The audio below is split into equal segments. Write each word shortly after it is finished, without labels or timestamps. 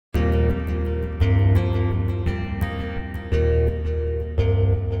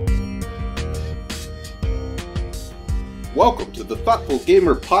Welcome to the Thoughtful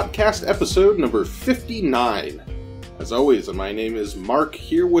Gamer Podcast, episode number 59. As always, my name is Mark.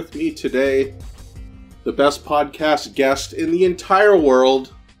 Here with me today, the best podcast guest in the entire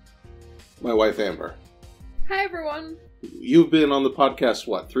world, my wife Amber. Hi, everyone. You've been on the podcast,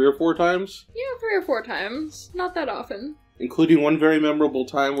 what, 3 or 4 times? Yeah, 3 or 4 times. Not that often. Including one very memorable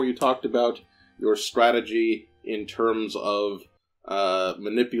time where you talked about your strategy in terms of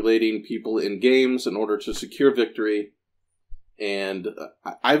manipulating people in games in order to secure victory. And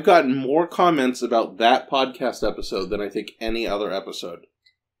I've gotten more comments about that podcast episode than I think any other episode.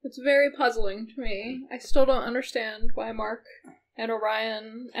 It's very puzzling to me. I still don't understand why Mark and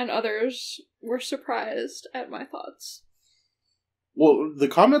Orion and others were surprised at my thoughts. Well, the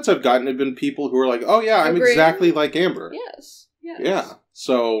comments I've gotten have been people who are like, oh yeah, I'm exactly like Amber. Yes. Yeah,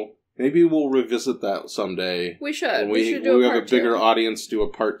 so maybe we'll revisit that someday. We should. We should do a part have a bigger 2. audience, do a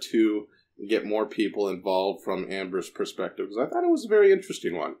part 2, and get more people involved from Amber's perspective, because I thought it was a very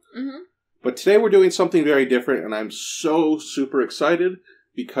interesting one. Mm-hmm. But today we're doing something very different, and I'm so super excited,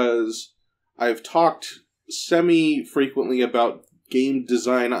 because I've talked semi-frequently about game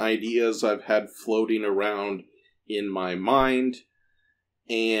design ideas I've had floating around in my mind,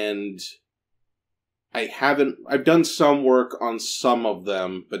 and I've done some work on some of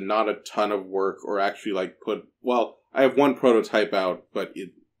them, but not a ton of work, or actually I have one prototype out, but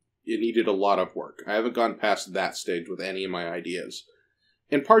it needed a lot of work. I haven't gone past that stage with any of my ideas.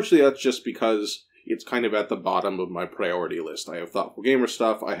 And partially that's just because it's kind of at the bottom of my priority list. I have Thoughtful Gamer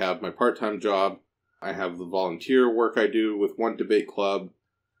stuff, I have my part-time job, I have the volunteer work I do with one debate club,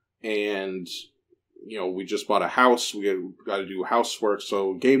 and we just bought a house, we got to do housework,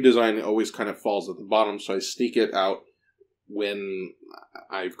 so game design always kind of falls at the bottom, so I sneak it out when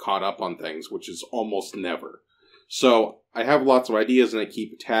I've caught up on things, which is almost never. So I have lots of ideas, and I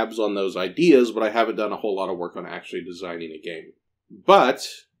keep tabs on those ideas, but I haven't done a whole lot of work on actually designing a game. But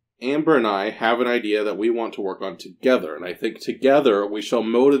Amber and I have an idea that we want to work on together, and I think together we shall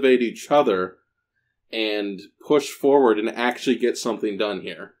motivate each other and push forward and actually get something done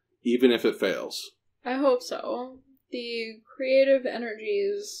here, even if it fails. I hope so. The creative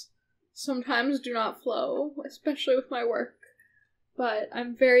energies sometimes do not flow, especially with my work. But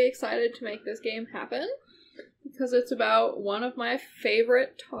I'm very excited to make this game happen, because it's about one of my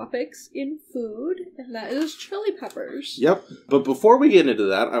favorite topics in food, and that is chili peppers. Yep. But before we get into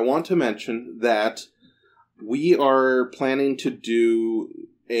that, I want to mention that we are planning to do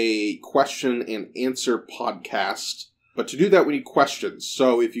a question and answer podcast. But to do that, we need questions.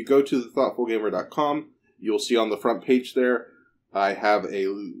 So if you go to thethoughtfulgamer.com, you'll see on the front page there, I have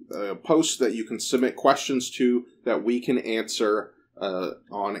a post that you can submit questions to that we can answer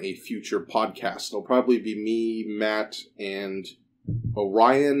on a future podcast. It'll probably be me, Matt, and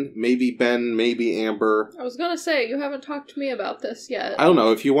Orion, maybe Ben, maybe Amber. I was going to say, you haven't talked to me about this yet. I don't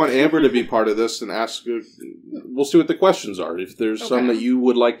know. If you want Amber to be part of this and ask, we'll see what the questions are. If there's some that you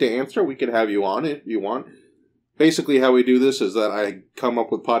would like to answer, we could have you on if you want. Basically, how we do this is that I come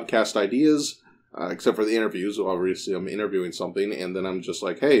up with podcast ideas, except for the interviews. Obviously, I'm interviewing something, and then I'm just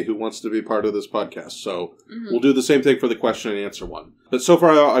like, hey, who wants to be part of this podcast? So we'll do the same thing for the question and answer one. But so far,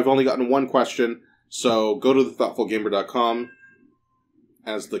 I've only gotten one question, so go to thethoughtfulgamer.com.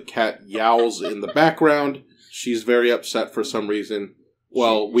 As the cat yowls in the background, she's very upset for some reason.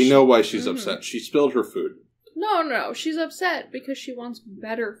 Well, we know why she's upset. She spilled her food. No, she's upset because she wants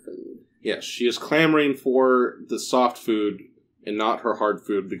better food. Yes, she is clamoring for the soft food and not her hard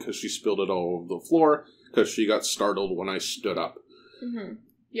food because she spilled it all over the floor because she got startled when I stood up. Mm-hmm.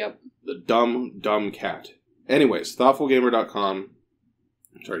 Yep. The dumb cat. Anyways, thoughtfulgamer.com.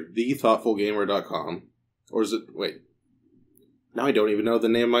 Sorry, thethoughtfulgamer.com. Or is it... Wait. Now I don't even know the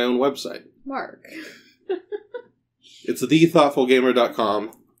name of my own website. Mark. It's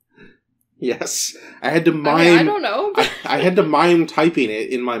thethoughtfulgamer.com. Yes. I had to mime... I don't know. I had to mime typing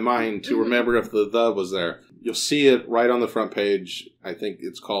it in my mind to remember if the was there. You'll see it right on the front page. I think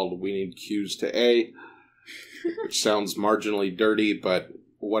it's called We Need Q's to A, which sounds marginally dirty, but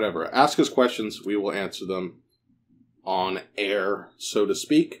whatever. Ask us questions. We will answer them on air, so to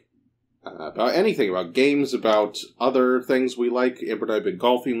speak. About anything. About games, about other things we like. Amber and I have been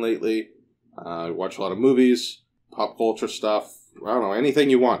golfing lately. Watch a lot of movies, pop culture stuff. I don't know, anything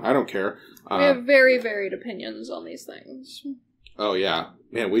you want. I don't care. We have very varied opinions on these things. Oh, yeah.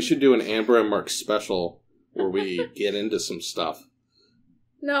 Man, we should do an Amber and Mark special where we get into some stuff.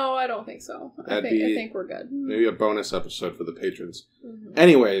 No, I don't think so. I think we're good. Maybe a bonus episode for the patrons. Mm-hmm.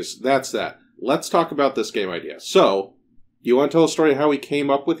 Anyways, that's that. Let's talk about this game idea. So, you want to tell a story how we came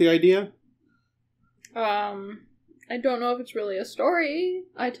up with the idea? I don't know if it's really a story.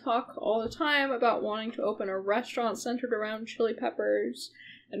 I talk all the time about wanting to open a restaurant centered around chili peppers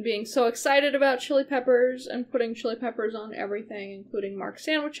and being so excited about chili peppers and putting chili peppers on everything, including Mark's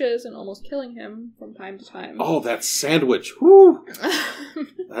sandwiches, and almost killing him from time to time. Oh, that sandwich. Woo!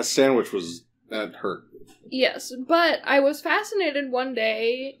 That sandwich that hurt. Yes, but I was fascinated one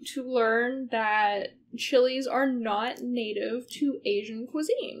day to learn that chilies are not native to Asian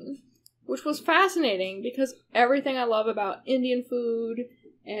cuisine, which was fascinating because everything I love about Indian food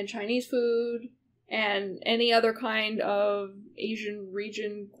and Chinese food and any other kind of Asian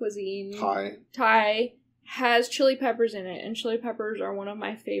region cuisine, Thai, has chili peppers in it, and chili peppers are one of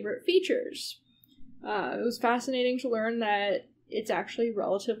my favorite features. It was fascinating to learn that it's actually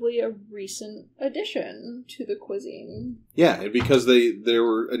relatively a recent addition to the cuisine. Yeah, because they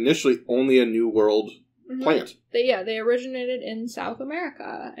were initially only a New World plant. They originated in South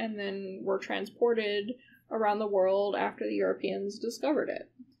America and then were transported around the world after the Europeans discovered it.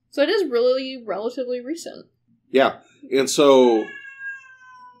 So it is really relatively recent. Yeah, and so...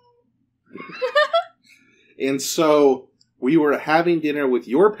 and so we were having dinner with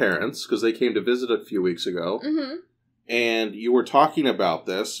your parents, because they came to visit a few weeks ago, and you were talking about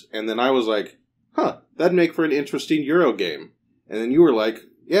this, and then I was like, that'd make for an interesting Euro game. And then you were like,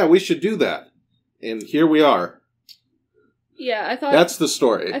 yeah, we should do that. And here we are. Yeah, I thought... That's the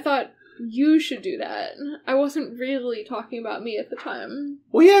story. I thought you should do that. I wasn't really talking about me at the time.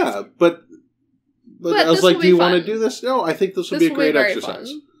 Well, yeah, but I was like, do you want to do this? No, I think this would be a great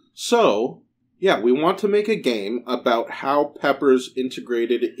exercise. Fun. So, yeah, we want to make a game about how peppers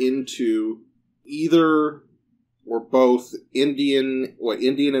integrated into either or both Indian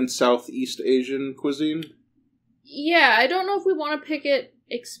and Southeast Asian cuisine. Yeah, I don't know if we want to pick it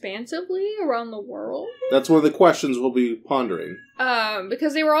expansively around the world. That's one of the questions we'll be pondering.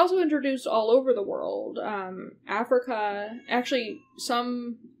 Because they were also introduced all over the world. Africa, actually,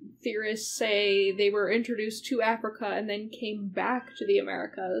 some theorists say they were introduced to Africa and then came back to the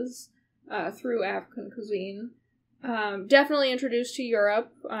Americas through African cuisine. Definitely introduced to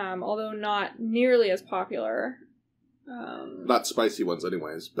Europe, although not nearly as popular. Not spicy ones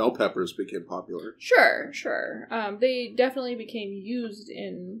anyways. Bell peppers became popular. Sure. They definitely became used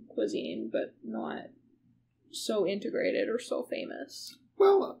in cuisine, but not so integrated or so famous.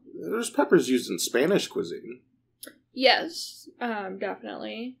 Well, there's peppers used in Spanish cuisine. Yes,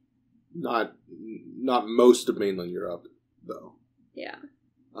 definitely. Not most of mainland Europe, though. Yeah.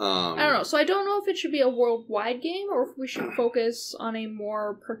 I don't know. So I don't know if it should be a worldwide game or if we should focus on a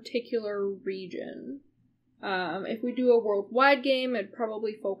more particular region. If we do a worldwide game, it'd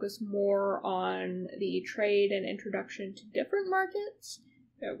probably focus more on the trade and introduction to different markets.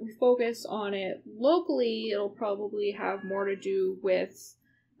 If we focus on it locally, it'll probably have more to do with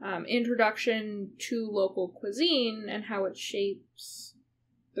introduction to local cuisine and how it shapes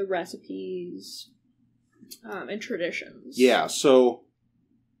the recipes and traditions. Yeah, so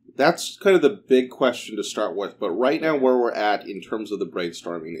that's kind of the big question to start with, but right now where we're at in terms of the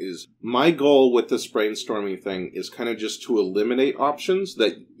brainstorming is, my goal with this brainstorming thing is kind of just to eliminate options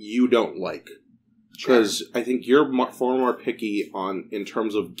that you don't like. Because I think you're far more picky in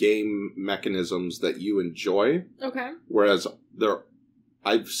terms of game mechanisms that you enjoy. Okay. Whereas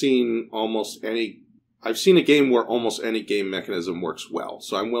I've seen a game where almost any game mechanism works well.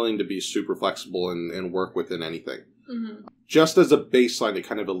 So I'm willing to be super flexible and work within anything. Mm-hmm. Just as a baseline to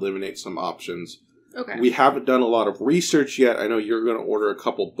kind of eliminate some options. Okay. We haven't done a lot of research yet. I know you're going to order a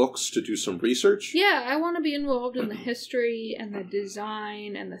couple books to do some research. Yeah, I want to be involved in the history and the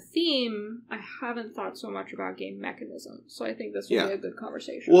design and the theme. I haven't thought so much about game mechanisms, so I think this will be a good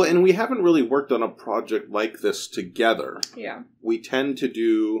conversation. Well, and we haven't really worked on a project like this together. Yeah. We tend to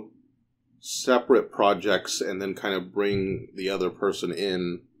do separate projects and then kind of bring the other person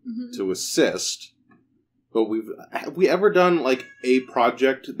in to assist. But have we ever done, like, a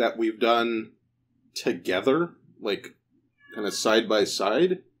project that we've done together? Like, kind of side by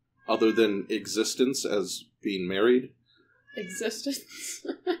side? Other than existence as being married? Existence?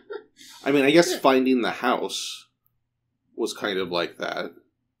 I mean, I guess finding the house was kind of like that.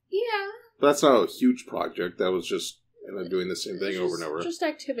 Yeah. But that's not a huge project. That was just doing the same thing over and over. Just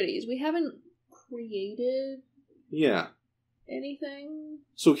activities. We haven't created... Yeah. Anything.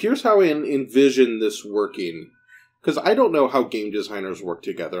 So here's how I envision this working. Because I don't know how game designers work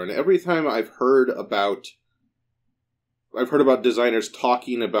together. And every time I've heard about designers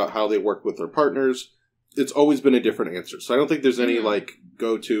talking about how they work with their partners, it's always been a different answer. So I don't think there's any, like,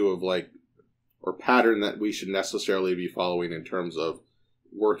 go-to of, like, or pattern that we should necessarily be following in terms of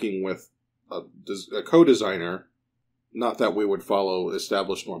working with a co-designer. Not that we would follow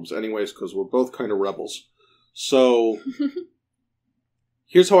established norms anyways, because we're both kind of rebels. So,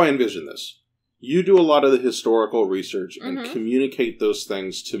 here's how I envision this. You do a lot of the historical research and communicate those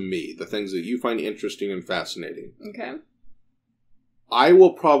things to me, the things that you find interesting and fascinating. Okay. I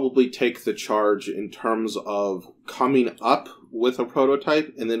will probably take the charge in terms of coming up with a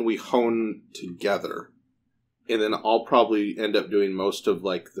prototype, and then we hone together. And then I'll probably end up doing most of,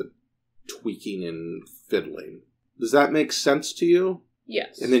 like, the tweaking and fiddling. Does that make sense to you?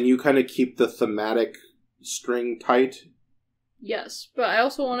 Yes. And then you kind of keep the thematic string tight? Yes, but I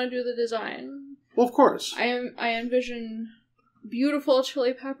also want to do the design. Well, of course. I envision beautiful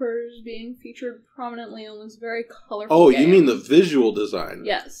chili peppers being featured prominently on this very colorful game. You mean the visual design?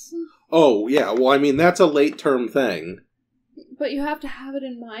 Yes. Oh, yeah. Well, I mean, that's a late-term thing. But you have to have it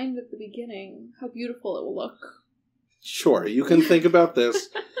in mind at the beginning, how beautiful it will look. Sure, you can think about this,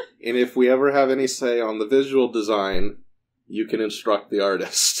 and if we ever have any say on the visual design, you can instruct the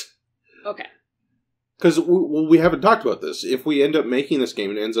artist. Okay. Because we haven't talked about this. If we end up making this game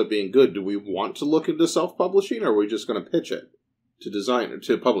and it ends up being good, do we want to look into self-publishing, or are we just going to pitch it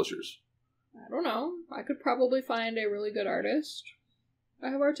to publishers? I don't know. I could probably find a really good artist. I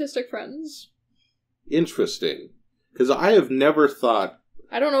have artistic friends. Interesting. Because I have never thought...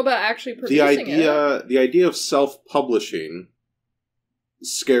 I don't know about actually producing it. The idea of self-publishing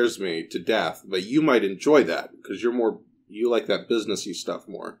scares me to death, but you might enjoy that, because you like that businessy stuff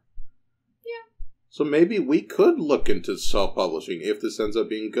more. Yeah. So maybe we could look into self-publishing if this ends up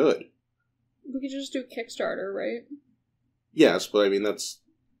being good. We could just do Kickstarter, right? Yes, but I mean, that's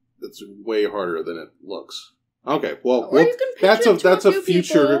way harder than it looks. Okay, well, or you can pitch that's a few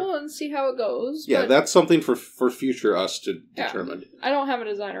future people and see how it goes. Yeah, that's something for future us to determine. I don't have a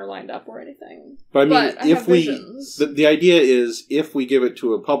designer lined up or anything. But I mean, if we visions. the idea is if we give it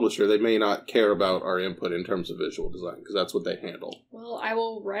to a publisher, they may not care about our input in terms of visual design because that's what they handle. Well, I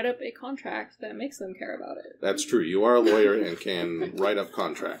will write up a contract that makes them care about it. That's true. You are a lawyer and can write up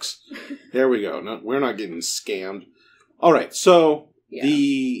contracts. There we go. We're not getting scammed. All right. So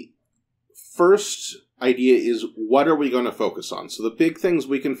the first idea is, what are we going to focus on? So the big things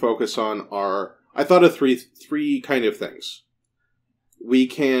we can focus on are, I thought of three kind of things. We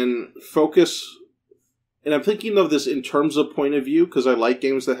can focus, and I'm thinking of this in terms of point of view, because I like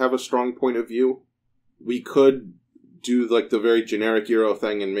games that have a strong point of view. We could do like the very generic Euro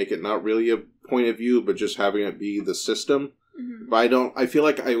thing and make it not really a point of view, but just having it be the system. Mm-hmm. But I feel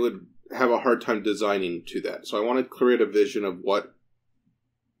like I would have a hard time designing to that. So I want to create a vision of what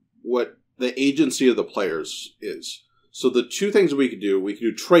the agency of the players is. So the two things we could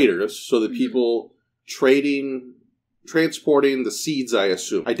do traders, so the people transporting the seeds, I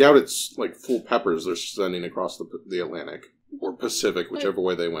assume. I doubt it's like full peppers they're sending across the Atlantic or Pacific, whichever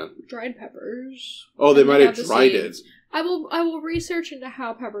way they went. Dried peppers. Oh, they might have dried it. I will research into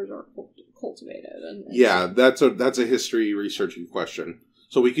how peppers are cultivated. That's a history researching question.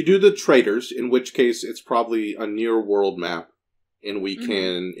 So we could do the traders, in which case it's probably a near world map. And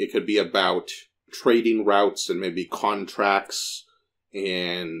it could be about trading routes and maybe contracts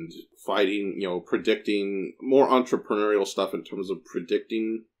and fighting, predicting more entrepreneurial stuff in terms of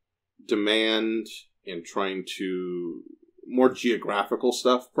predicting demand and trying to more geographical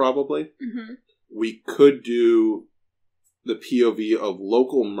stuff, probably. Mm-hmm. We could do the POV of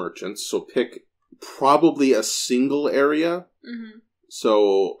local merchants. So pick probably a single area. Mm-hmm.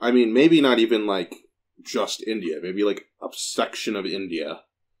 So, I mean, maybe not even like just India, maybe like a section of India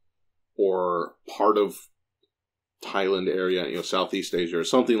or part of Thailand area, Southeast Asia or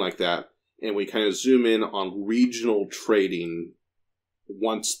something like that. And we kind of zoom in on regional trading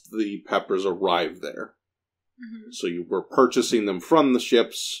once the peppers arrive there. Mm-hmm. So we're purchasing them from the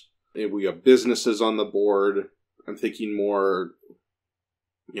ships. And we have businesses on the board. I'm thinking more,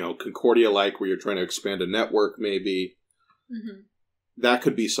 Concordia-like, where you're trying to expand a network, maybe. Mm-hmm. That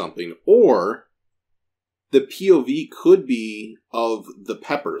could be something. Or the POV could be of the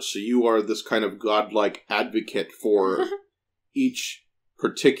peppers. So you are this kind of godlike advocate for each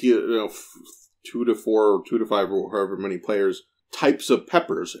particular, 2 to 4 or 2 to 5 or however many players, types of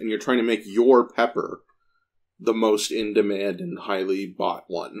peppers. And you're trying to make your pepper the most in-demand and highly bought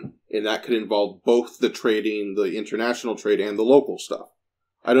one. And that could involve both the trading, the international trade, and the local stuff.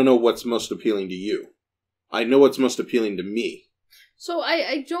 I don't know what's most appealing to you. I know what's most appealing to me. So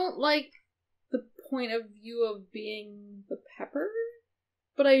I don't like the point of view of being the pepper,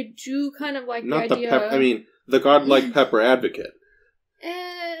 but I do kind of like not the idea... I mean, the godlike pepper advocate.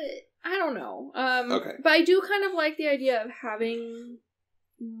 I don't know. Okay. But I do kind of like the idea of having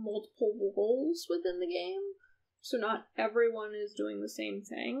multiple roles within the game. So not everyone is doing the same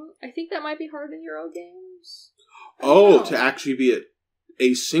thing. I think that might be hard in Euro games. To actually be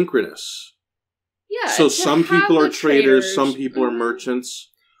asynchronous. Yeah. So some people are traders, some people are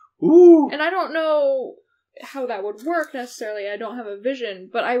merchants. Ooh. And I don't know how that would work necessarily. I don't have a vision,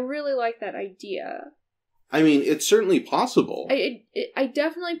 but I really like that idea. I mean, it's certainly possible. I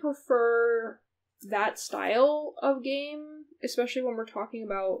definitely prefer that style of game, especially when we're talking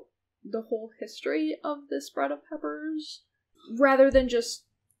about the whole history of the spread of peppers, rather than just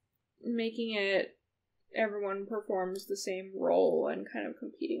making it everyone performs the same role and kind of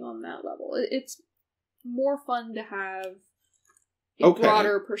competing on that level. It's more fun to have a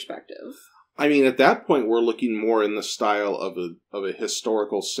broader perspective. I mean, at that point, we're looking more in the style of a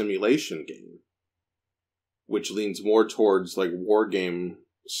historical simulation game, which leans more towards like war game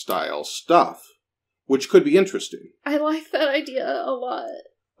style stuff, which could be interesting. I like that idea a lot.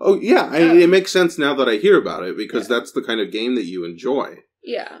 Oh yeah, it makes sense now that I hear about it, because that's the kind of game that you enjoy.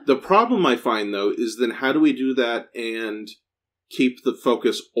 Yeah. The problem I find though is then how do we do that and keep the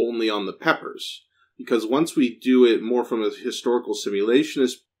focus only on the peppers? Because once we do it more from a historical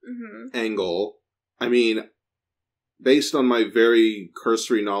simulationist angle, I mean, based on my very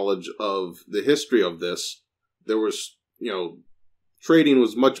cursory knowledge of the history of this, there was, trading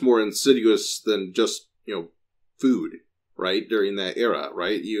was much more insidious than just, food, right? During that era,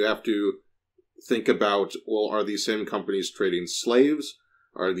 right? You have to think about, well, are these same companies trading slaves?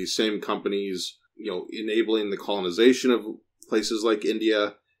 Are these same companies, enabling the colonization of places like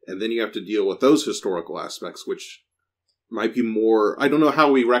India? And then you have to deal with those historical aspects, which might be more... I don't know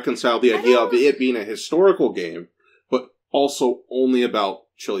how we reconcile the idea of it being a historical game, but also only about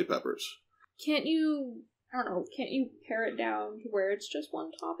chili peppers. Can't you pare it down to where it's just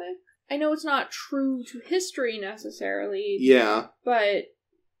one topic? I know it's not true to history necessarily. Yeah. But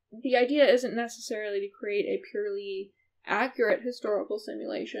the idea isn't necessarily to create a purely accurate historical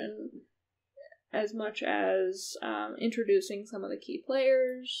simulation as much as introducing some of the key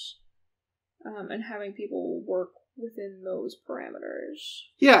players and having people work within those parameters.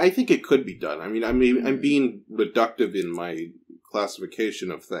 Yeah, I think it could be done. I mean, I'm being reductive in my classification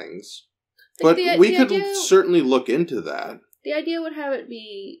of things. But we could certainly look into that. The idea would have it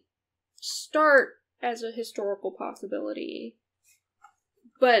start as a historical possibility,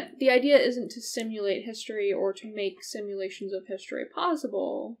 but the idea isn't to simulate history or to make simulations of history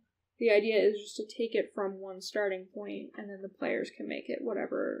possible. The idea is just to take it from one starting point, and then the players can make it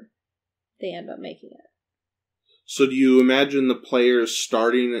whatever they end up making it. So do you imagine the players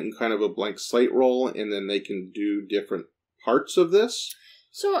starting in kind of a blank slate role, and then they can do different parts of this?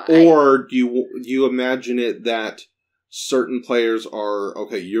 Or do you imagine it that certain players are,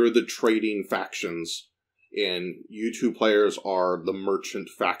 okay, you're the trading factions, and you two players are the merchant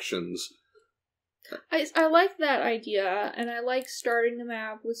factions? I like that idea, and I like starting the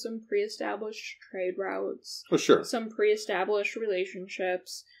map with some pre-established trade routes. Oh, sure. Some pre-established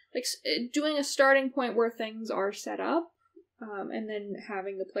relationships. Like, doing a starting point where things are set up, and then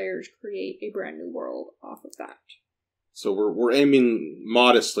having the players create a brand new world off of that. So we're aiming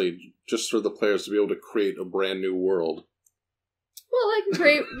modestly just for the players to be able to create a brand new world. Well,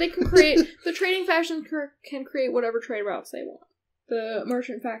 they can create the trading factions can create whatever trade routes they want. The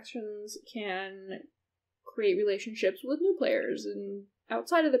merchant factions can create relationships with new players and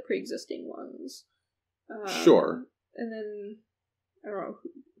outside of the pre-existing ones. Sure. And then, I don't know,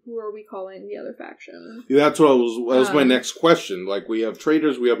 who are we calling the other faction? Yeah, that was my next question. Like, we have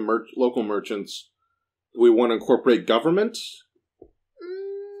traders, we have local merchants. Do we want to incorporate government?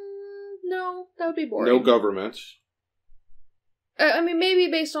 No, that would be boring. No government. I mean, maybe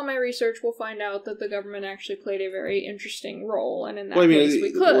based on my research, we'll find out that the government actually played a very interesting role, and in that case,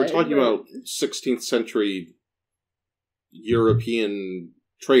 we could. We're talking about 16th century European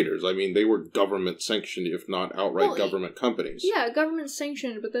traders. I mean, they were government-sanctioned, if not outright government companies. Yeah,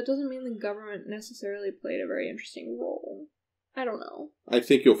 government-sanctioned, but that doesn't mean the government necessarily played a very interesting role. I don't know. I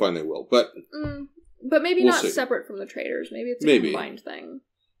think you'll find they will, but... But maybe not separate from the traders. Maybe it's a combined thing.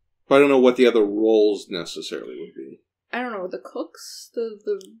 But I don't know what the other roles necessarily would be. I don't know, the cooks, the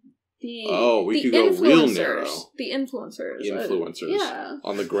we could go real narrow. The influencers. Yeah.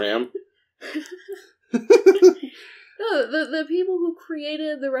 On the gram. No, the people who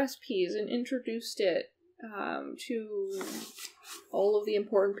created the recipes and introduced it to all of the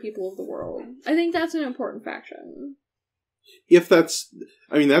important people of the world. I think that's an important faction. If that's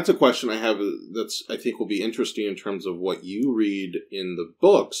a question I have that's I think will be interesting in terms of what you read in the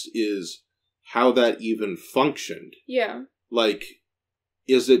books is how that even functioned. Yeah. Like,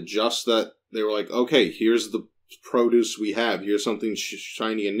 is it just that they were like, okay, here's the produce we have, here's something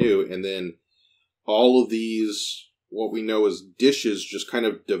shiny and new, and then all of these, what we know as dishes, just kind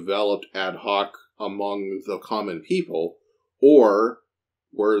of developed ad hoc among the common people? Or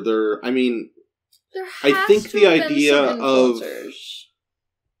were there, There has I think to the have been idea some of... influencers.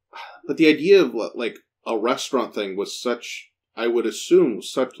 But the idea of, like, a restaurant thing was such... I would assume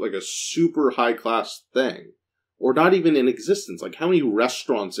such, like, a super high-class thing. Or not even in existence. Like, how many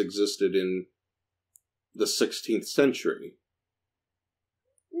restaurants existed in the 16th century?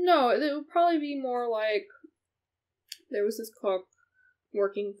 No, it would probably be more like there was this cook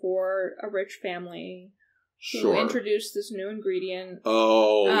working for a rich family who introduced this new ingredient.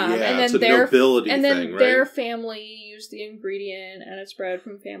 Oh, yeah, and then it's a nobility thing, right? And then their family used the ingredient, and it spread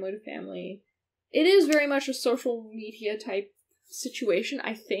from family to family. It is very much a social media type situation,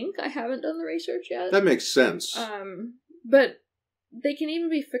 I think. I haven't done the research yet. That makes sense. But they can even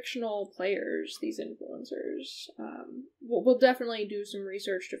be fictional players, these influencers. We'll definitely do some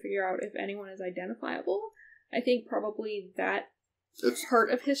research to figure out if anyone is identifiable. I think probably that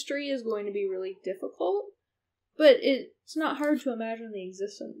part of history is going to be really difficult. But it's not hard to imagine the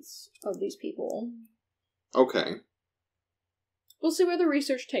existence of these people. Okay. We'll see where the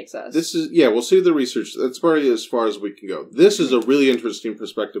research takes us. We'll see the research. That's probably as far as we can go. This is a really interesting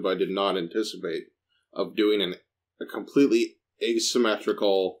perspective I did not anticipate of doing a completely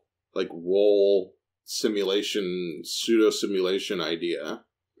asymmetrical, like, role simulation, pseudo-simulation idea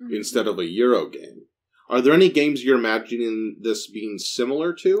instead of a Euro game. Are there any games you're imagining this being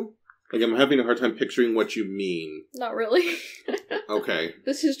similar to? Like, I'm having a hard time picturing what you mean. Not really. Okay.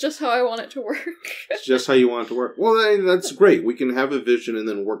 This is just how I want it to work. It's just how you want it to work. Well, that's great. We can have a vision and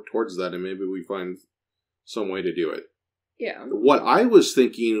then work towards that, and maybe we find some way to do it. Yeah. What I was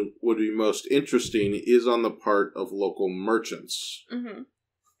thinking would be most interesting is on the part of local merchants. Mm-hmm.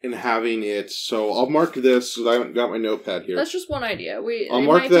 And having it, so I'll mark this, because I haven't got my notepad here. That's just one idea. I'll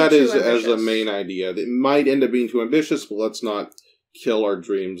mark that as a main idea. It might end up being too ambitious, but let's not kill our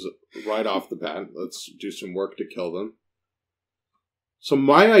dreams right off the bat. Let's do some work to kill them. So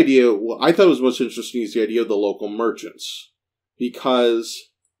my idea, what I thought was most interesting is the idea of the local merchants. Because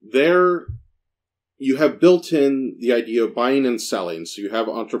you have built in the idea of buying and selling. So you have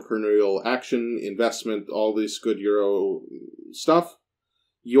entrepreneurial action, investment, all this good Euro stuff.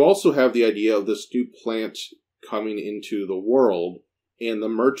 You also have the idea of this new plant coming into the world, and the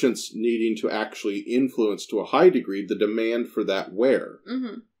merchants needing to actually influence to a high degree the demand for that ware,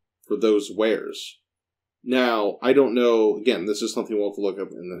 for those wares. Now, I don't know, again, this is something we'll have to look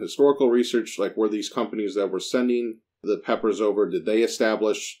up in the historical research, like were these companies that were sending the peppers over, did they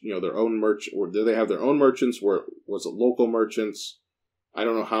establish, their own or did they have their own merchants, was it local merchants? I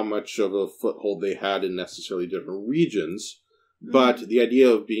don't know how much of a foothold they had in necessarily different regions, but the idea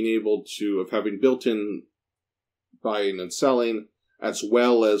of being able of having built in buying and selling, as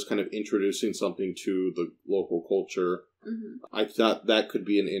well as kind of introducing something to the local culture, I thought that could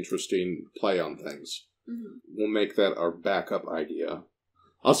be an interesting play on things. We'll make that our backup idea.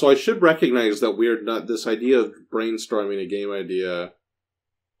 Also, I should recognize that this idea of brainstorming a game idea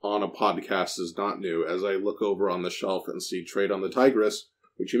on a podcast is not new, as I look over on the shelf and see Trade on the Tigress,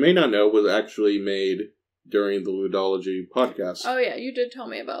 which you may not know was actually made during the Ludology podcast. Oh yeah, you did tell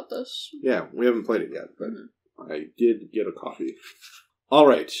me about this. Yeah, we haven't played it yet, but I did get a copy.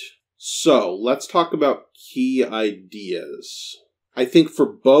 Alright, so let's talk about key ideas. I think for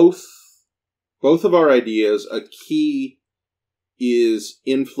both of our ideas, a key is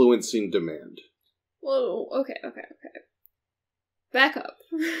influencing demand. Whoa, okay. Back up.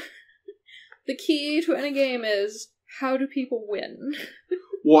 The key to any game is, how do people win?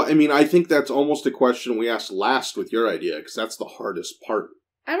 Well, I mean, I think that's almost a question we asked last with your idea, because that's the hardest part.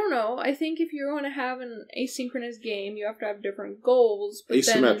 I don't know. I think if you're going to have an asynchronous game, you have to have different goals. But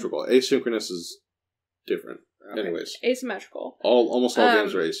asymmetrical. Asynchronous is different. Okay. Anyways. Asymmetrical. Almost all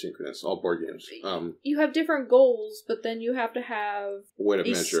games are asynchronous. All board games. You have different goals, but then you have to have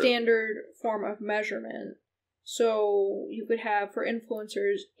a standard form of measurement. So you could have, for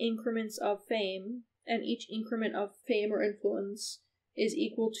influencers, increments of fame, and each increment of fame or influence is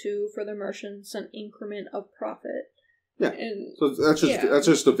equal to, for the merchants, an increment of profit. Yeah. And so that's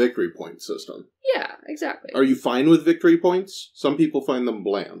just a victory point system. Yeah, exactly. Are you fine with victory points? Some people find them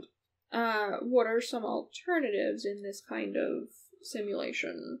bland. What are some alternatives in this kind of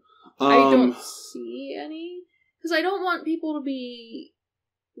simulation? I don't see any. Because I don't want people to be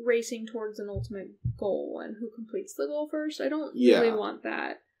racing towards an ultimate goal, and who completes the goal first. I don't really want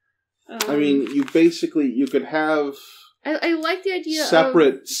that. I mean, you could have... I like the idea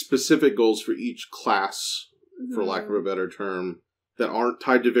separate specific goals for each class, for lack of a better term, that aren't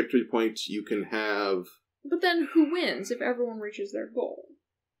tied to victory points. You can have... But then who wins if everyone reaches their goal?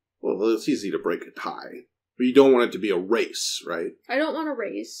 Well, it's easy to break a tie. But you don't want it to be a race, right? I don't want a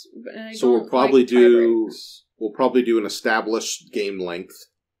race. And we'll probably do an established game length.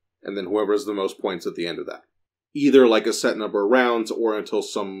 and then whoever has the most points at the end of that. Either like a set number of rounds or until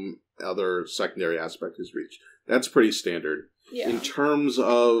some other secondary aspect is reached. That's pretty standard. Yeah. In terms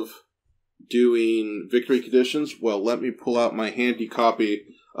of doing victory conditions, well, let me pull out my handy copy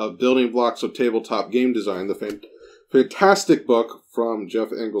of Building Blocks of Tabletop Game Design, the fantastic book from Jeff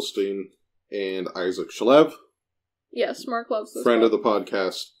Engelstein and Isaac Shalev. Yes, Mark loves this friend book. of the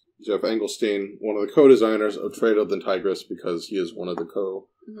podcast. Jeff Engelstein, one of the co-designers of Trade Than Tigress, because he is one of the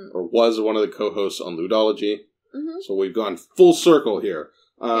or was one of the co-hosts on Ludology. Mm-hmm. So we've gone full circle here.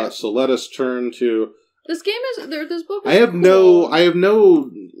 So let us turn to... This game is... This book is I have cool.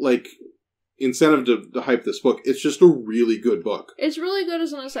 no incentive to hype this book. It's just a really good book. It's really good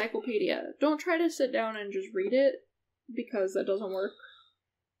as an encyclopedia. Don't try to sit down and just read it, because that doesn't work.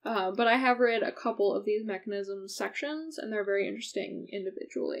 But I have read a couple of these mechanisms sections, and they're very interesting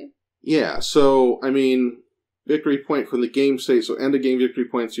individually. Yeah, so, I mean, victory point from the game state. So end of game victory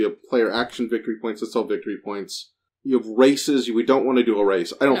points. You have player action victory points. That's all victory points. You have races. We don't want to do a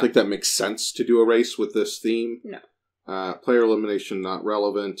race. I don't think that makes sense to do a race with this theme. No. Player elimination, not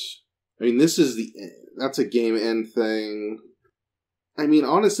relevant. I mean, that's a game end thing. I mean,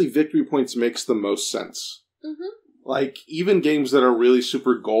 honestly, victory points makes the most sense. Mm-hmm. Like, even games that are really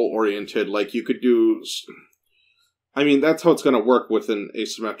super goal-oriented, like, you could do... I mean, that's how it's going to work with an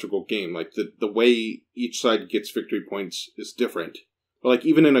asymmetrical game. Like, the way each side gets victory points is different. But, like,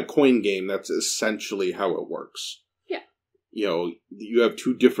 even in a coin game, that's essentially how it works. Yeah. You know, you have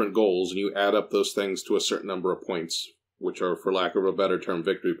two different goals, and you add up those things to a certain number of points, which are, for lack of a better term,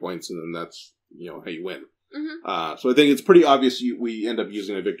 victory points, and then that's, how you win. Mm-hmm. So I think it's pretty obvious we end up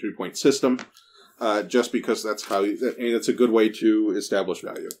using a victory point system. Just because that's how it's a good way to establish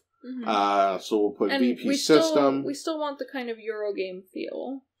value. Mm-hmm. So we'll put and VP system. We still want the kind of Eurogame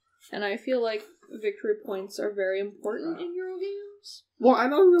feel. And I feel like victory points are very important in Eurogames. Well, I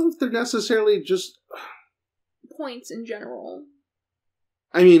don't know if they're necessarily just... points in general.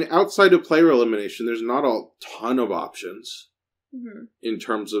 I mean, outside of player elimination, there's not a ton of options in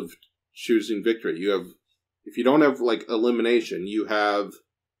terms of choosing victory. If you don't have, like, elimination, you have,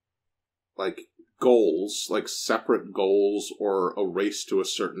 like, goals, like separate goals or a race to a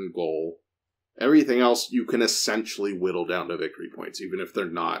certain goal. Everything else you can essentially whittle down to victory points, even if they're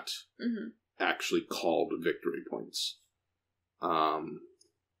not actually called victory points.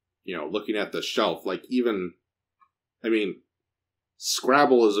 Looking at the shelf, like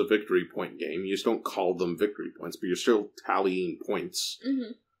Scrabble is a victory point game. You just don't call them victory points, but you're still tallying points.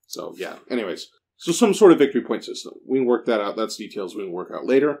 Mm-hmm. So, yeah. Anyways, so some sort of victory point system. We can work that out. That's details we can work out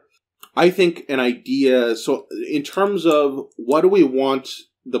later. I think an idea, so in terms of what do we want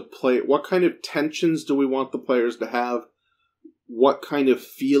what kind of tensions do we want the players to have? What kind of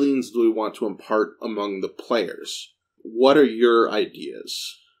feelings do we want to impart among the players? What are your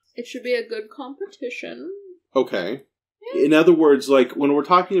ideas? It should be a good competition. Okay. Yeah. In other words, like, when we're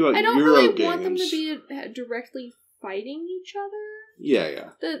talking about Euro games... I don't really want them to be directly fighting each other.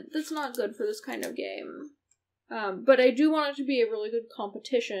 Yeah. That's not good for this kind of game. But I do want it to be a really good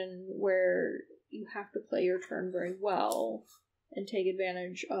competition where you have to play your turn very well and take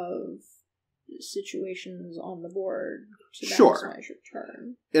advantage of situations on the board to maximize your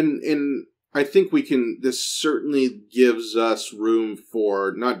turn. And I think this certainly gives us room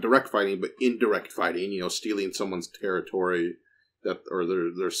for not direct fighting, but indirect fighting, stealing someone's territory or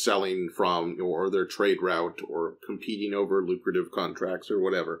they're selling from, or their trade route, or competing over lucrative contracts, or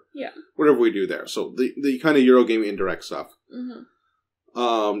whatever. Yeah. Whatever we do there. So the kind of Eurogame indirect stuff.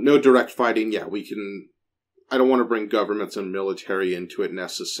 Mm-hmm. No direct fighting. Yeah, we can... I don't want to bring governments and military into it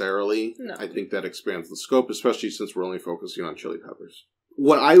necessarily. No. I think that expands the scope, especially since we're only focusing on chili peppers.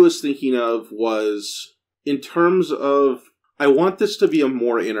 What I was thinking of was, in terms of... I want this to be a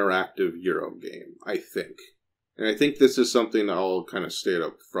more interactive Eurogame, I think. And I think this is something I'll kind of state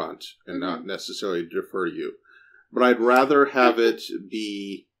up front and not necessarily defer to you. But I'd rather have it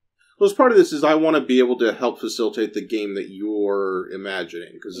be... Well, as part of this is I want to be able to help facilitate the game that you're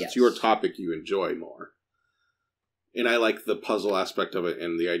imagining, because it's your topic you enjoy more. And I like the puzzle aspect of it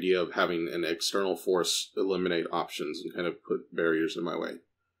and the idea of having an external force eliminate options and kind of put barriers in my way.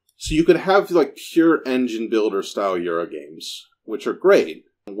 So you could have like pure engine builder style Eurogames, which are great,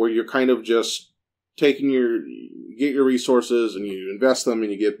 where you're kind of just you get your resources and you invest them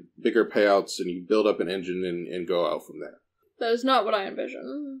and you get bigger payouts and you build up an engine and go out from there. That is not what I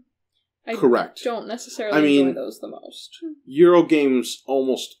envision. Correct. Don't necessarily enjoy those the most. Eurogames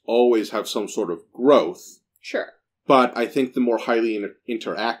almost always have some sort of growth. Sure. But I think the more highly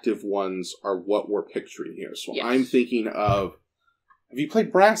interactive ones are what we're picturing here. So I'm thinking of... Have you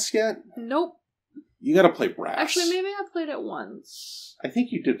played Brass yet? Nope. You gotta play Brass. Actually, maybe I played it once. I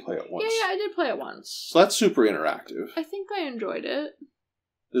think you did play it once. Yeah, I did play it once. So that's super interactive. I think I enjoyed it.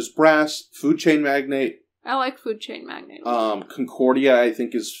 There's Brass, Food Chain Magnate. I like Food Chain Magnate. Concordia, I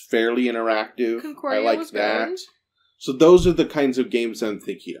think, is fairly interactive. Concordia I like was that. good. So those are the kinds of games I'm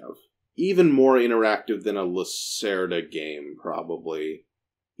thinking of. Even more interactive than a Lacerda game, probably.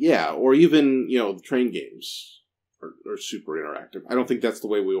 Yeah, or even, the train games are super interactive. I don't think that's the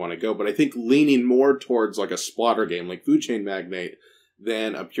way we want to go, but I think leaning more towards like a splatter game like Food Chain Magnate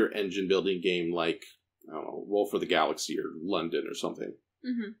than a pure engine building game like, I don't know, Roll for the Galaxy or London or something.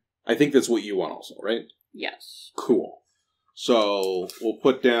 Mm-hmm. I think that's what you want also, right? Yes. Cool. So we'll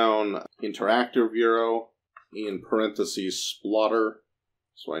put down Interactive Euro in parentheses splatter,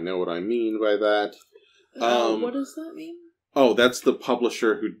 so I know what I mean by that. What does that mean? Oh, that's the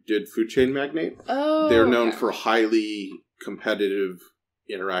publisher who did Food Chain Magnate. Oh, they're known for highly competitive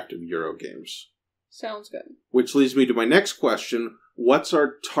interactive Euro games. Sounds good. Which leads me to my next question. What's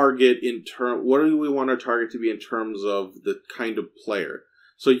our target what do we want our target to be in terms of the kind of player?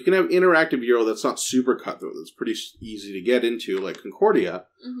 So you can have interactive Euro that's not super cutthroat, that's pretty easy to get into, like Concordia,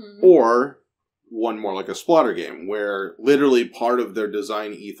 or one more like a Splatter game, where literally part of their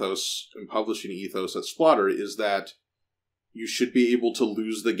design ethos and publishing ethos at Splatter is that you should be able to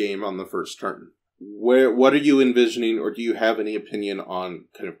lose the game on the first turn. What are you envisioning, or do you have any opinion on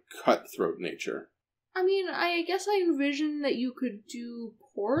kind of cutthroat nature? I mean, I guess I envision that you could do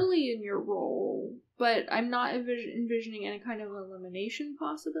poorly in your role, but I'm not envisioning any kind of elimination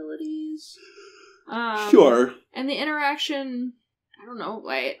possibilities. Sure. And the interaction, I don't know,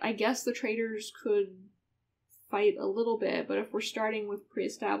 I guess the traders could fight a little bit, but if we're starting with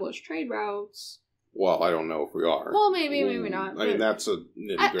pre-established trade routes... Well, I don't know if we are. Well, maybe not. I mean, that's a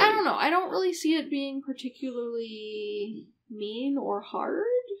nitty-gritty. I don't know. I don't really see it being particularly mean or hard.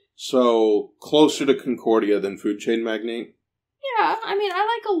 So, closer to Concordia than Food Chain Magnate? Yeah, I mean, I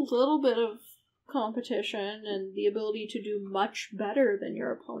like a little bit of competition and the ability to do much better than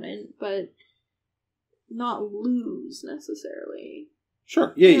your opponent, but not lose, necessarily.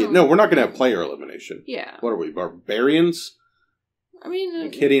 Sure. Yeah. No, we're not going to have player elimination. Yeah. What are we, barbarians? I mean, I'm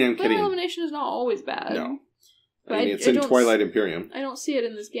kidding. Player elimination is not always bad. No. But I mean, it's in Twilight Imperium. I don't see it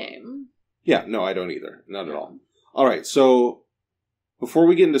in this game. Yeah, no, I don't either. Not at all. Alright, so before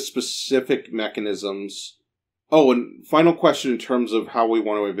we get into specific mechanisms... Oh, and final question in terms of how we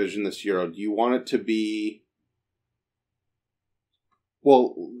want to envision this Euro. Do you want it to be...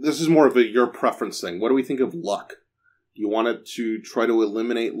 Well, this is more of your preference thing. What do we think of luck? Do you want it to try to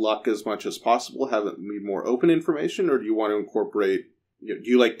eliminate luck as much as possible, have it be more open information, or do you want to incorporate... do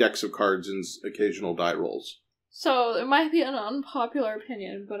you like decks of cards and occasional die rolls? So, it might be an unpopular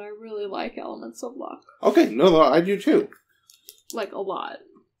opinion, but I really like elements of luck. Okay, no, I do too. Like, a lot.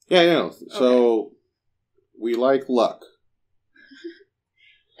 Yeah. So, we like luck.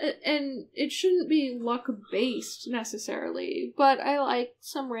 And it shouldn't be luck-based, necessarily, but I like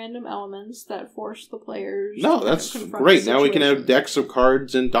some random elements that force the players No, that's great. Now we can have decks of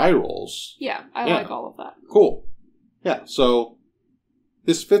cards and die rolls. Yeah, I like all of that. Cool. Yeah, so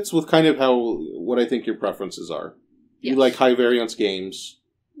this fits with kind of what I think your preferences are. Yes. You like high-variance games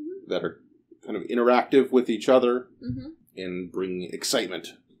that are kind of interactive with each other and bring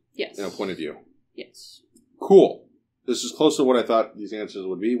excitement in a point of view. Yes. Cool. This is close to what I thought these answers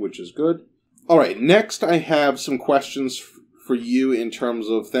would be, which is good. All right, next I have some questions for you in terms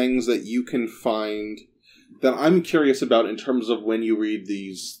of things that you can find that I'm curious about in terms of when you read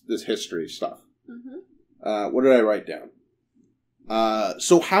this history stuff. What did I write down?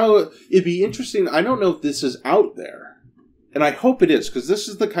 It'd be interesting, I don't know if this is out there, and I hope it is, because this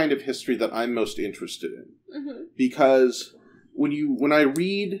is the kind of history that I'm most interested in. Because when I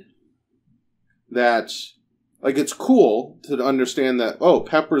read that... Like, it's cool to understand that,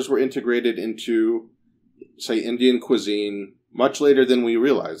 peppers were integrated into, say, Indian cuisine much later than we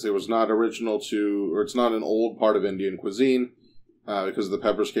realized. It was not it's not an old part of Indian cuisine, because the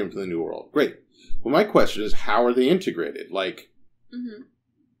peppers came to the New World. Great. Well, my question is, how are they integrated? Like,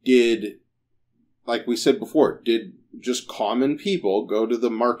 like we said before, did just common people go to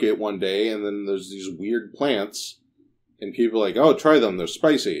the market one day, and then there's these weird plants, and people are like, try them, they're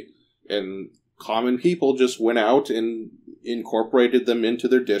spicy. And... common people just went out and incorporated them into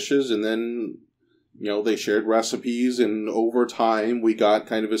their dishes, and then, they shared recipes, and over time we got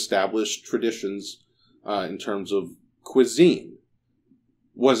kind of established traditions in terms of cuisine.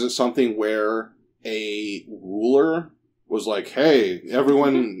 Was it something where a ruler was like, hey,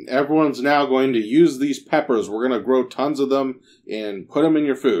 everyone's now going to use these peppers, we're going to grow tons of them and put them in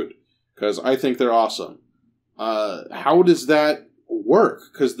your food, because I think they're awesome. How does that work,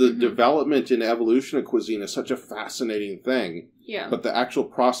 because the Mhm. development and evolution of cuisine is such a fascinating thing. Yeah. But the actual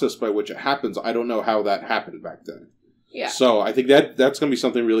process by which it happens, I don't know how that happened back then. Yeah. So I think that's going to be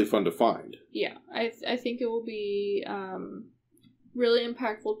something really fun to find. Yeah. I think it will be really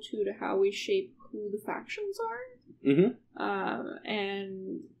impactful, too, to how we shape who the factions are. Mm-hmm.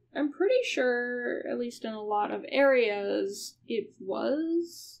 And I'm pretty sure, at least in a lot of areas, it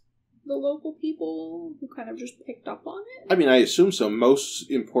was the local people who kind of just picked up on it. I mean, I assume so.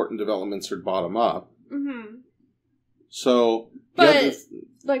 Most important developments are bottom up. Mm-hmm. So, but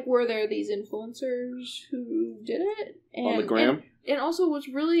like, were there these influencers who did it? On the gram? And also, what's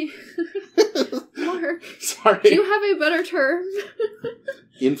really Mark, sorry, do you have a better term?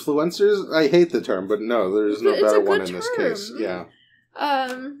 Influencers? I hate the term, but no, there's no It's better a good one in this term. case. Yeah.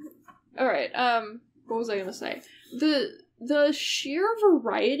 All right. What was I gonna say? The sheer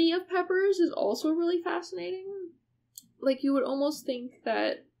variety of peppers is also really fascinating. Like, you would almost think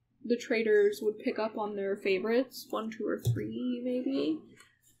that the traders would pick up on their favorites, 1, 2, or 3, maybe.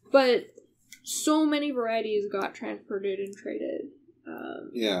 But so many varieties got transported and traded.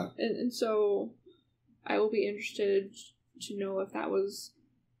 Yeah. And so I will be interested to know if that was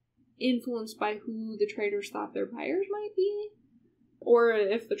influenced by who the traders thought their buyers might be, or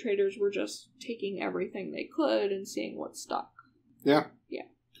if the traders were just taking everything they could and seeing what stuck. Yeah. Yeah.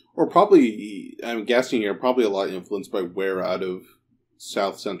 Or probably, I'm guessing here, probably a lot influenced by where out of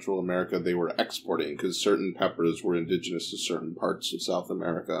South Central America they were exporting, because certain peppers were indigenous to certain parts of South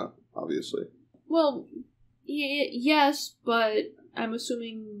America, obviously. Well, yes, but I'm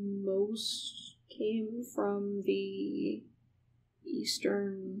assuming most came from the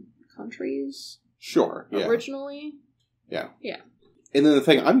eastern countries. Sure, yeah. Originally. Yeah. Yeah. And then the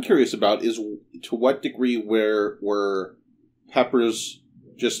thing I'm curious about is to what degree were peppers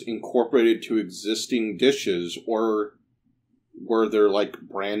just incorporated to existing dishes, or were there like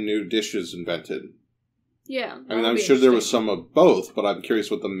brand new dishes invented? Yeah. I mean, I'm sure there was some of both, but I'm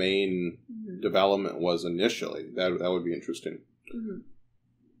curious what the main Mm-hmm. development was initially. That would be interesting. Mm-hmm.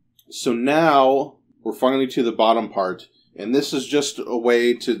 So now we're finally to the bottom part, and this is just a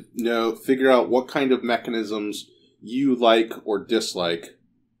way to figure out what kind of mechanisms you like or dislike,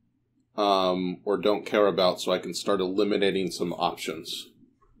 or don't care about, so I can start eliminating some options.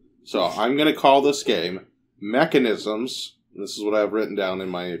 So I'm going to call this game Mechanisms, and this is what I have written down in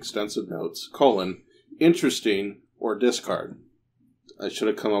my extensive notes, interesting or discard. I should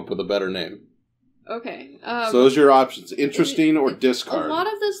have come up with a better name. Okay. So those are your options, interesting or discard. A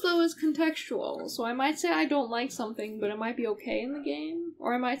lot of this, though, is contextual, so I might say I don't like something, but it might be okay in the game,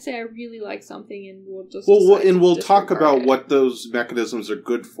 or I might say I really like something and we'll just we'll talk disregard about it. what those mechanisms are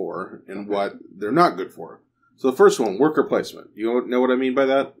good for and what they're not good for. So the first one, worker placement. You know what I mean by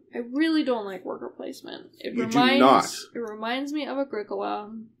that? I really don't like worker placement. You do not. It reminds me of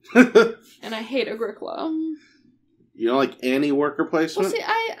Agricola, You and I hate Agricola. don't like any worker placement? Well, see,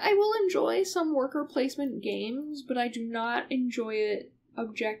 I will enjoy some worker placement games, but I do not enjoy it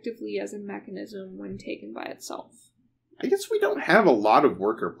objectively as a mechanism when taken by itself. I guess we don't have a lot of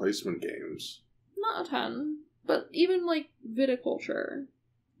worker placement games. Not a ton, but even like viticulture.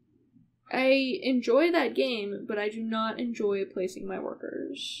 I enjoy that game, but I do not enjoy placing my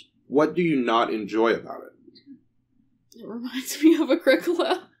workers. What do you not enjoy about it? It reminds me of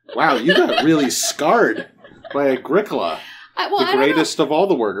Agricola. Wow, you got really scarred by Agricola. The greatest of all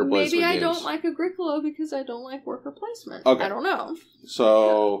the worker placement Maybe I games. don't like Agricola because I don't like worker placement. Okay. I don't know.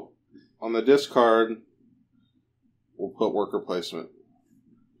 So, on the discard, we'll put worker placement.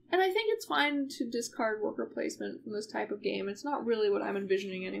 And I think it's fine to discard worker placement from this type of game. It's not really what I'm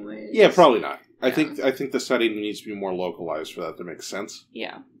envisioning anyway. Yeah, probably not. Yeah. I think the setting needs to be more localized for that to make sense.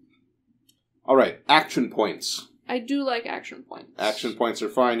 Yeah. All right, action points. I do like action points. Action points are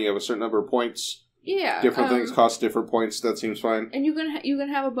fine. You have a certain number of points. Yeah. Different things cost different points. That seems fine. And you can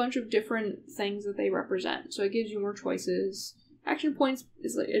have a bunch of different things that they represent, so it gives you more choices. Action points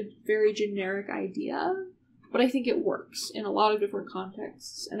is like a very generic idea, but I think it works in a lot of different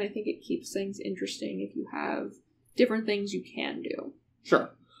contexts, and I think it keeps things interesting if you have different things you can do.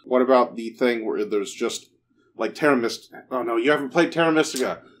 Sure. What about the thing where there's just, like, Terra Mystica? Oh, no, you haven't played Terra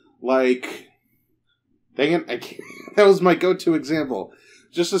Mystica. Like, dang it, I can't. That was my go-to example.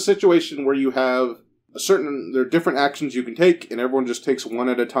 Just a situation where you have there are different actions you can take, and everyone just takes one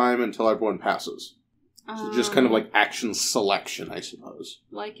at a time until everyone passes. So just kind of like action selection, I suppose.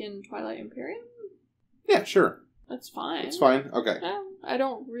 Like in Twilight Imperium? Yeah, sure. That's fine. It's fine. Okay. Yeah, I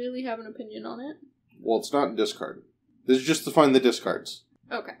don't really have an opinion on it. Well, it's not discard. This is just to find the discards.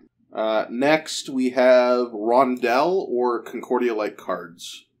 Okay. Next, we have Rondel or Concordia-like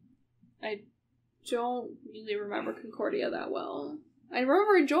cards. I don't really remember Concordia that well. I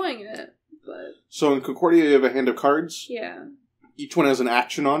remember enjoying it, but... So in Concordia, you have a hand of cards. Yeah. Each one has an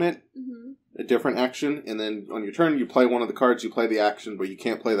action on it. Mm-hmm. A different action. And then on your turn, you play one of the cards, you play the action, but you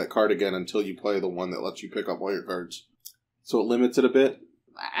can't play that card again until you play the one that lets you pick up all your cards. So it limits it a bit.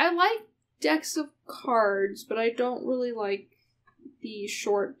 I like decks of cards, but I don't really like the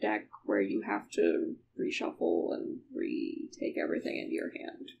short deck where you have to reshuffle and retake everything into your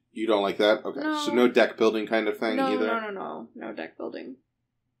hand. You don't like that? Okay. No. So no deck building kind of thing either? No. No deck building.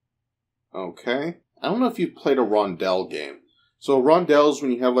 Okay. I don't know if you've played a rondelle game. So a rondelle is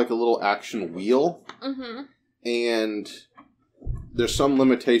when you have like a little action wheel. Mm-hmm. And there's some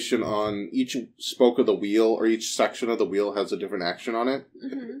limitation on each spoke of the wheel, or each section of the wheel has a different action on it.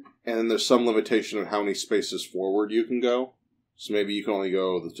 Mm-hmm. And then there's some limitation of how many spaces forward you can go. So maybe you can only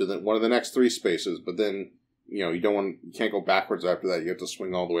go to one of the next 3 spaces, but then, you can't go backwards after that. You have to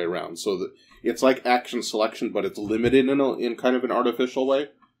swing all the way around. So it's like action selection, but it's limited in kind of an artificial way.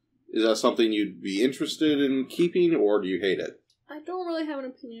 Is that something you'd be interested in keeping, or do you hate it? I don't really have an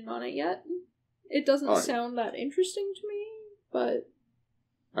opinion on it yet. It doesn't sound that interesting to me, but...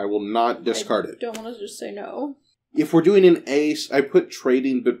 I will not discard it. I don't want to just say no. If we're doing an I put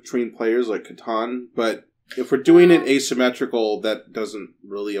trading between players like Catan, but if we're doing it asymmetrical, that doesn't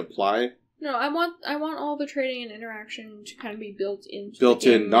really apply. No, I want all the trading and interaction to kind of be built into built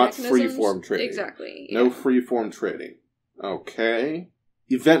the in, not mechanisms. free-form trading. Exactly. No free-form trading. Okay.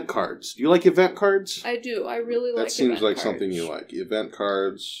 Event cards. Do you like event cards? I do. I really like event cards. That seems like something you like. Event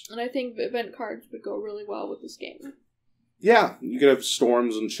cards. And I think event cards would go really well with this game. Yeah. You could have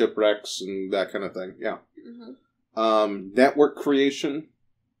storms and shipwrecks and that kind of thing. Yeah. Mm-hmm. Network creation.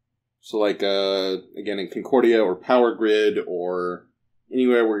 So like, again, in Concordia or Power Grid or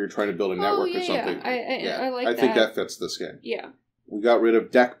anywhere where you're trying to build a network or something. Yeah. I like that. I think that fits this game. Yeah. We got rid of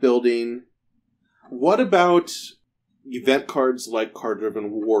deck building. What about event cards like card-driven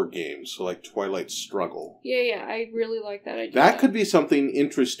war games, so like Twilight Struggle? Yeah, I really like that idea. That could be something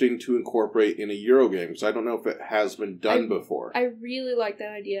interesting to incorporate in a Eurogame, because I don't know if it has been done before. I really like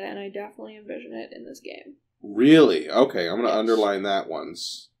that idea, and I definitely envision it in this game. Really? Okay, I'm going to underline that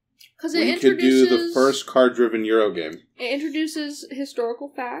once. Because we could do the first card-driven Eurogame. It introduces historical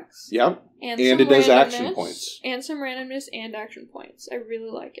facts. Yep. And it does action points. And some randomness and action points. I really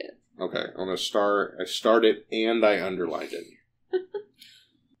like it. Okay, I'm going to start. I started and I underlined it.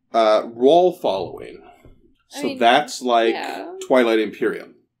 Role following. So that's like Twilight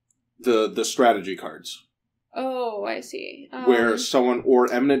Imperium. The strategy cards. Oh, I see. Where someone,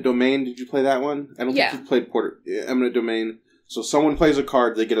 or Eminent Domain, did you play that one? I don't think you played Eminent Domain. So someone plays a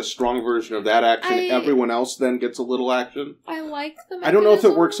card, they get a strong version of that action, everyone else then gets a little action. I like the mechanism. I don't know if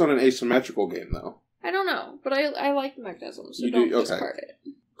it works on an asymmetrical game, though. I don't know, but I like the mechanism, so don't discard it.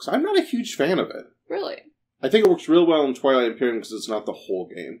 Because I'm not a huge fan of it. Really? I think it works real well in Twilight Imperium because it's not the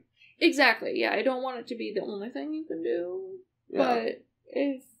whole game. Exactly, yeah. I don't want it to be the only thing you can do. Yeah. But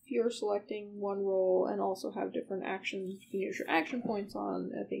if you're selecting one role and also have different actions you can use your action points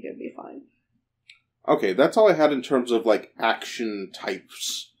on, I think it'd be fine. Okay, that's all I had in terms of, like, action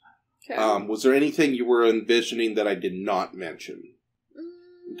types. Okay. Was there anything you were envisioning that I did not mention?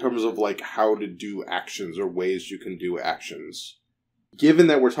 In terms of, like, how to do actions or ways you can do actions? Given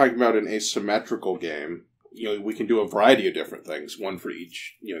that we're talking about an asymmetrical game, we can do a variety of different things, one for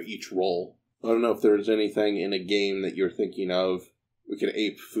each role. I don't know if there's anything in a game that you're thinking of. We could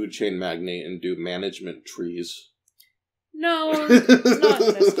ape Food Chain Magnate and do management trees. No, not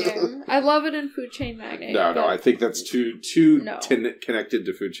in this game. I love it in Food Chain Magnate. No, I think that's too connected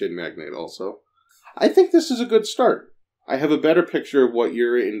to Food Chain Magnate also. I think this is a good start. I have a better picture of what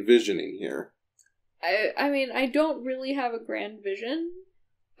you're envisioning here. I mean, I don't really have a grand vision,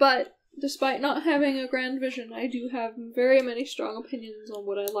 but despite not having a grand vision, I do have very many strong opinions on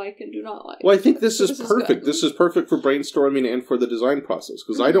what I like and do not like. Well, I think this is perfect. This is perfect for brainstorming and for the design process,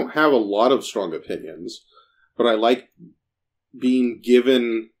 because I don't have a lot of strong opinions, but I like being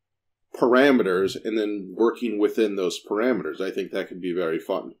given parameters and then working within those parameters. I think that could be very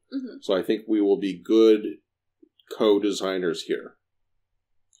fun. Mm-hmm. So I think we will be good co-designers here.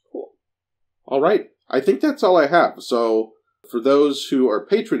 Cool. All right. I think that's all I have. So for those who are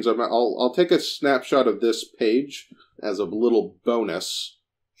patrons, I'll take a snapshot of this page as a little bonus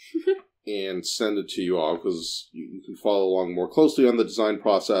and send it to you all, because you can follow along more closely on the design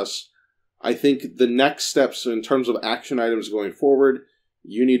process. I think the next steps in terms of action items going forward,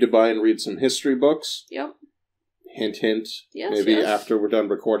 you need to buy and read some history books. Yep. Hint, hint. Yes, maybe after we're done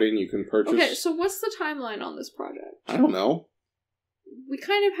recording, you can purchase. Okay, so what's the timeline on this project? I don't know. We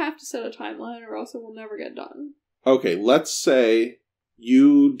kind of have to set a timeline or else it will never get done. Okay, let's say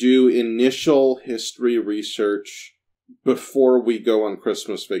you do initial history research before we go on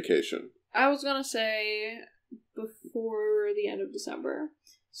Christmas vacation. I was gonna say before the end of December,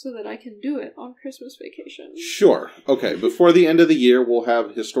 so that I can do it on Christmas vacation. Sure. Okay, before the end of the year, we'll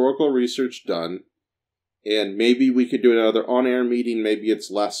have historical research done, and maybe we could do another on-air meeting, maybe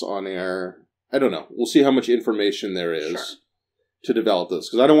it's less on-air. I don't know. We'll see how much information there is to develop this,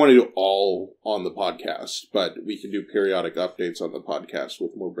 because I don't want to do all on the podcast, but we can do periodic updates on the podcast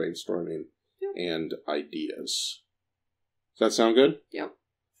with more brainstorming and ideas. Does that sound good? Yep.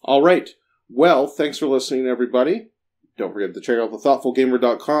 All right. Well, thanks for listening, everybody. Don't forget to check out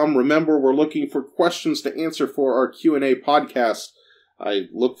thethoughtfulgamer.com. Remember, we're looking for questions to answer for our Q&A podcast. I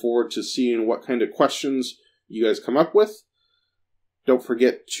look forward to seeing what kind of questions you guys come up with. Don't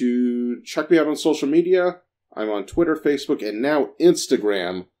forget to check me out on social media. I'm on Twitter, Facebook, and now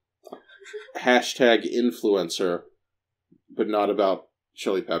Instagram. #influencer, but not about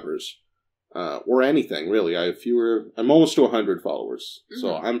chili peppers. Or anything, really. I'm almost to 100 followers,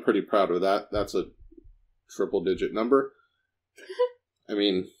 so I'm pretty proud of that. That's a triple-digit number. I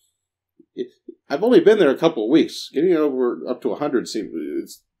mean, I've only been there a couple of weeks. Getting up to 100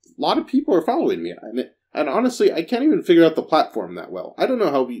 seems... a lot of people are following me. And honestly, I can't even figure out the platform that well. I don't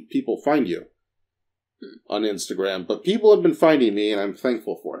know how people find you on Instagram, but people have been finding me, and I'm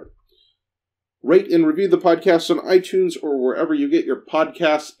thankful for it. Rate and review the podcast on iTunes or wherever you get your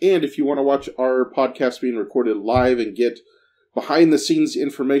podcasts. And if you want to watch our podcast being recorded live and get behind-the-scenes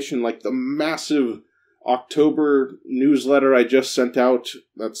information like the massive October newsletter I just sent out,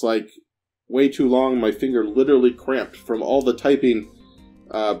 that's like way too long. My finger literally cramped from all the typing.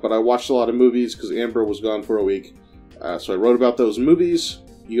 But I watched a lot of movies because Amber was gone for a week. So I wrote about those movies.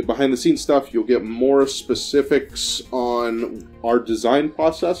 You get behind-the-scenes stuff. You'll get more specifics on our design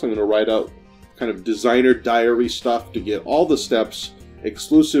process. I'm going to write out kind of designer diary stuff to get all the steps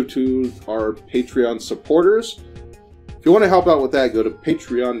exclusive to our Patreon supporters. If you want to help out with that, go to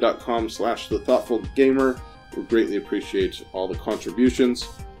patreon.com/thethoughtfulgamer. We greatly appreciate all the contributions.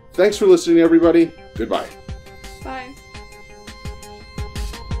 Thanks for listening, everybody. Goodbye.